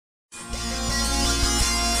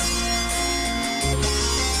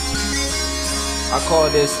I call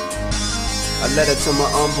this a letter to my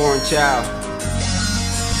unborn child.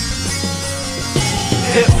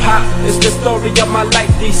 Hip-hop is the story of my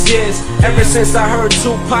life these years. Ever since I heard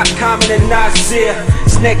Tupac, Common and Nasir.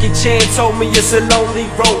 Snaky Chan told me it's a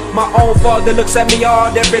lonely road. My own father looks at me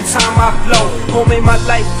hard every time I flow. Homie, my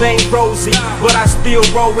life ain't rosy, but I still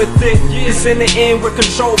roll with it. Cause in the end we're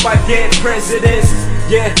controlled by dead presidents.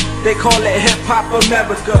 Yeah, they call it hip-hop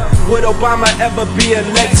America. Would Obama ever be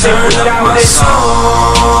elected without it?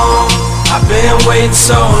 I've been waiting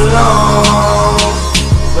so long,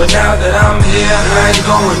 but now that I'm here, I ain't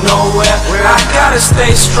going nowhere. I gotta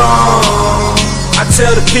stay strong. I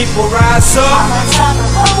tell the people rise up,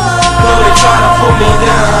 though they try to pull me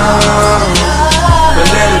down, but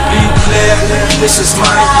let it be clear, this is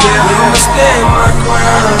my year. I'ma stand my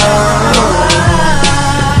ground.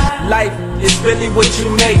 Life is really what you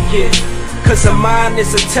make it, cause a mind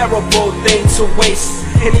is a terrible thing to waste.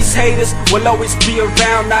 And these haters will always be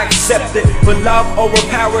around, I accept it, but love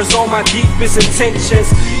overpowers all my deepest intentions.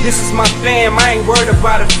 This is my fam, I ain't worried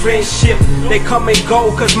about a friendship. They come and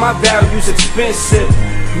go cause my value's expensive.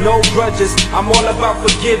 No grudges, I'm all about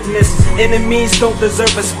forgiveness. Enemies don't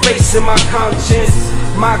deserve a space in my conscience.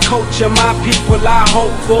 My culture, my people I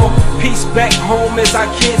hope for. Peace back home as our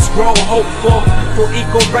kids grow hopeful. For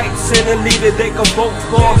equal rights and a leader they can vote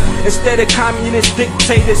for, instead of communist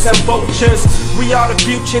dictators and vultures. We are the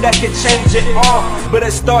future that can change it all, but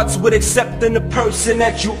it starts with accepting the person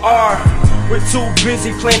that you are. We're too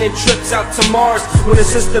busy planning trips out to Mars, when a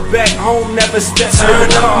sister back home never steps in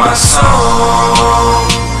the car. Turn up my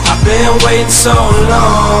song, I've been waiting so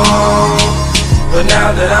long, but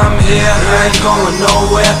now that I'm here, I ain't going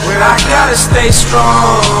nowhere. I gotta stay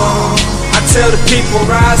strong. I tell the people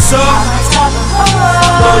rise up,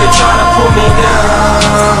 though they try to pull me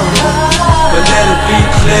down, but let it be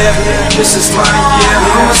clear, this is my year.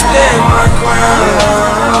 I'ma stand my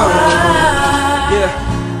ground. Yeah,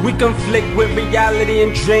 we conflict with reality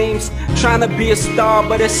and dreams, trying to be a star,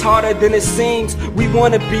 but it's harder than it seems. We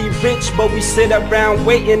wanna be rich, but we sit around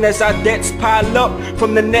waiting as our debts pile up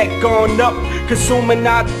from the neck on up, consuming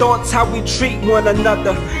our thoughts, how we treat one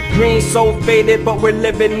another. Green so faded, but we're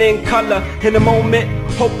living in color. In a moment,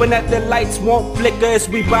 hoping that the lights won't flicker as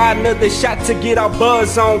we buy another shot to get our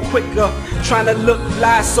buzz on quicker. Trying to look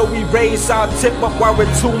fly, so we raise our tip up while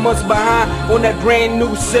we're 2 months behind on that brand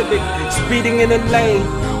new Civic. Speeding in the lane,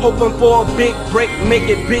 hoping for a big break, make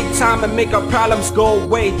it big time and make our problems go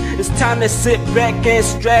away. It's time to sit back and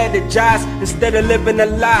strategize, instead of living a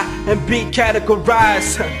lie and be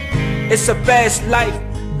categorized. It's a fast life,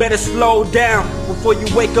 better slow down before you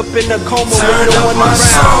wake up in a coma with no one around.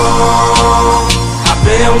 Song, I've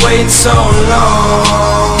been waiting so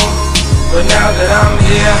long, but now that I'm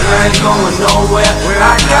here, I ain't going nowhere.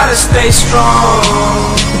 I gotta stay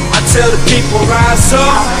strong. I tell the people rise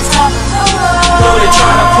up, though they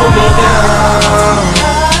try to pull me down,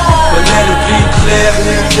 but let it be clear,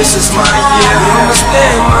 this is my year. I'ma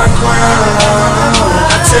stand my ground.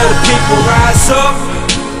 I tell the people rise up,